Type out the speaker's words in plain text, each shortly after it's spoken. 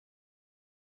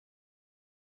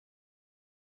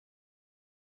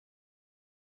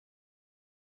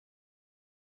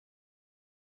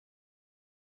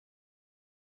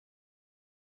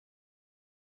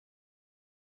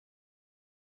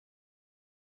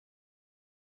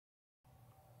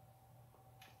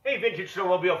Hey, vintage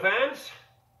snowmobile fans.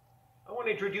 I want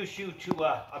to introduce you to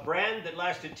a brand that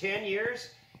lasted 10 years.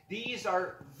 These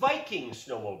are Viking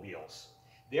snowmobiles.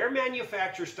 Their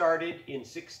manufacture started in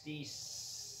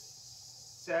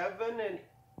 67 and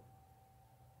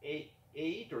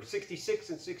 8 or 66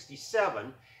 and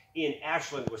 67 in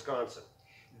Ashland, Wisconsin.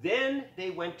 Then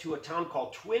they went to a town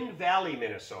called Twin Valley,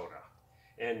 Minnesota,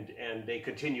 and they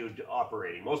continued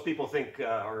operating. Most people think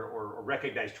or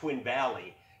recognize Twin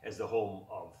Valley as the home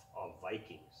of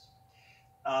Vikings.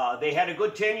 They had a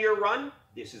good 10-year run.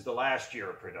 This is the last year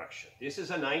of production. This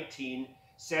is a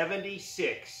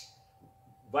 1976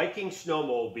 Viking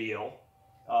snowmobile,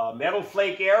 metal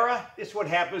flake era. This one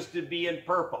happens to be in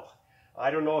purple. I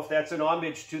don't know if that's an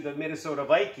homage to the Minnesota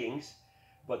Vikings,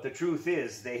 but the truth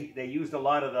is they used a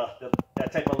lot of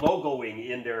that type of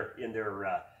logoing in their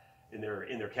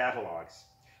catalogs.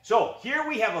 So here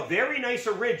we have a very nice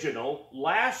original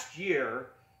last year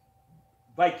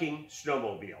Viking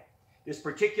snowmobile. This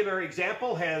particular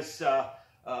example has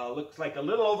looks like a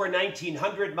little over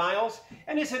 1,900 miles,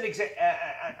 and it's an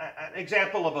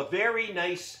example of a very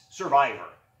nice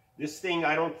survivor. This thing,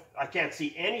 I can't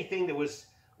see anything that was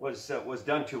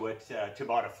done to it to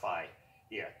modify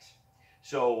it.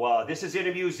 So this is in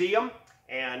a museum,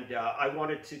 and I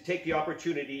wanted to take the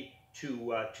opportunity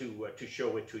to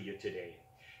show it to you today.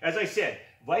 As I said,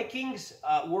 Vikings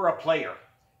were a player.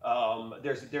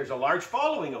 There's a large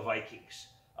following of Vikings.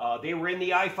 They were in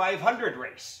the I-500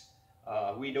 race.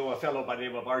 We know a fellow by the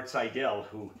name of Art Seidel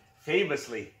who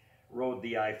famously rode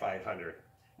the I-500.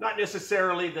 Not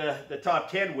necessarily the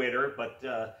top 10 winner, but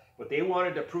they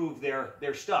wanted to prove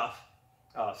their stuff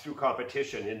through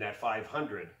competition in that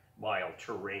 500-mile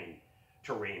terrain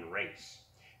race.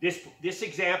 This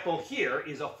example here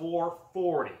is a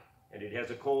 440, and it has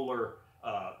a Kohler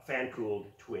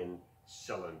fan-cooled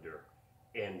twin-cylinder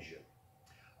engine.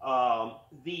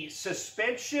 The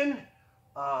suspension,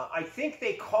 I think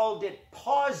they called it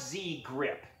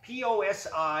Posi-Grip,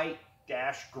 P-O-S-I-grip,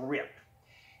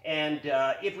 and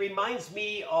it reminds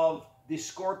me of the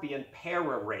Scorpion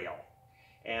Para-Rail,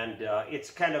 and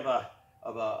it's kind of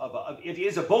it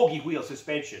is a bogie wheel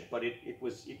suspension, but it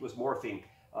was morphing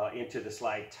into the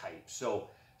slide type. So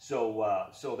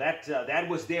that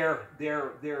was their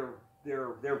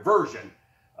version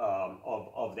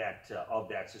of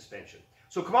that suspension.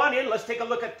 So come on in, let's take a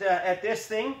look at this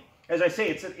thing. As I say,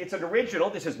 it's an original.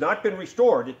 This has not been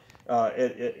restored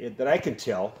that I can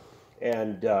tell,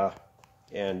 and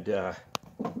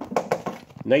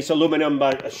nice aluminum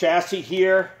chassis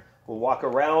here. We'll walk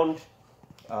around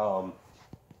and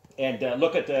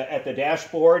look at the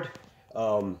dashboard.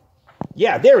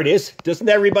 Yeah, there it is. Doesn't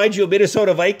that remind you of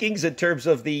Minnesota Vikings in terms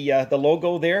of the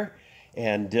logo there?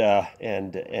 And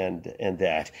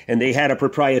that, and they had a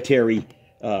proprietary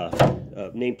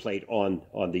nameplate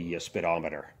on the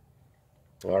speedometer.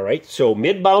 All right, so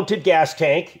mid-mounted gas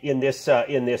tank in this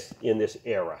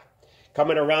era.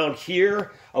 Coming around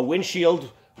here, a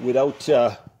windshield without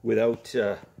a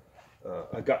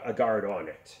guard on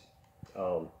it.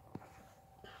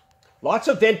 Lots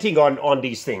of venting on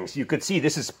these things. You could see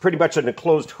this is pretty much an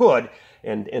enclosed hood,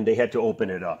 and they had to open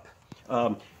it up.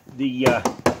 The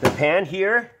pan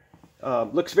here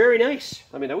looks very nice.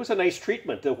 I mean, that was a nice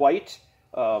treatment. The white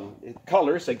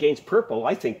colors against purple,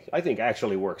 I think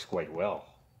actually works quite well.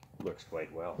 Looks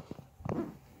quite well.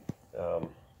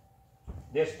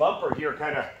 This bumper here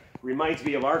kind of reminds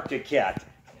me of Arctic Cat,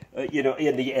 you know,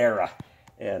 in the era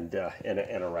and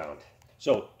around.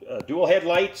 So dual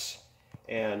headlights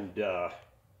and a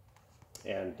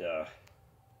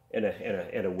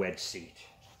wedge seat.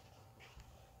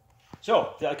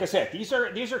 So, like I said, these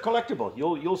are collectible.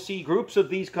 You'll see groups of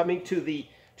these coming to the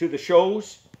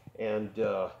shows, and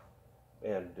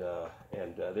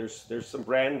there's some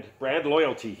brand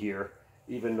loyalty here,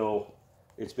 even though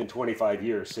it's been 25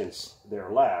 years since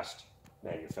their last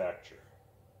manufacture.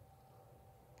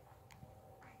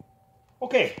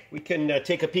 Okay, we can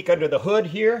take a peek under the hood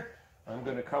here. I'm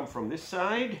going to come from this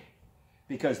side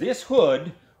because this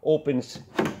hood opens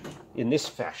in this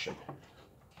fashion.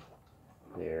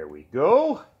 There we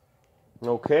go.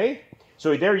 Okay,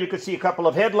 so there you can see a couple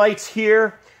of headlights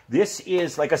here. This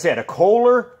is, like I said, a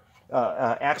Kohler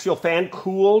axial fan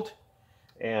cooled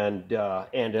and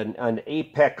an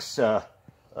Apex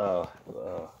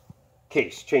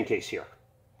chain case here.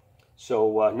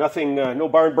 So nothing, no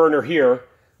barn burner here,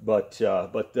 but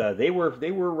they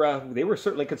were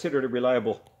certainly considered a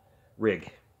reliable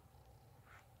rig.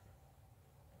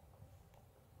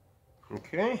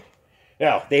 Okay.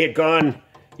 Now, they had gone,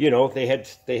 you know, they had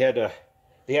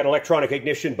electronic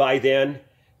ignition by then.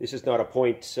 This is not a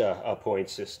point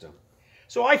system.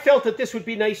 So I felt that this would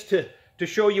be nice to to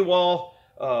show you all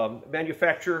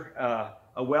manufacture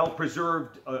a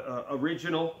well-preserved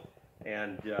original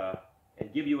and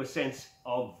give you a sense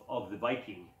of the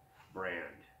Viking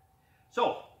brand.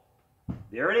 So,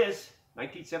 there it is,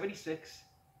 1976,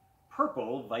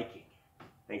 Purple Viking.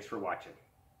 Thanks for watching.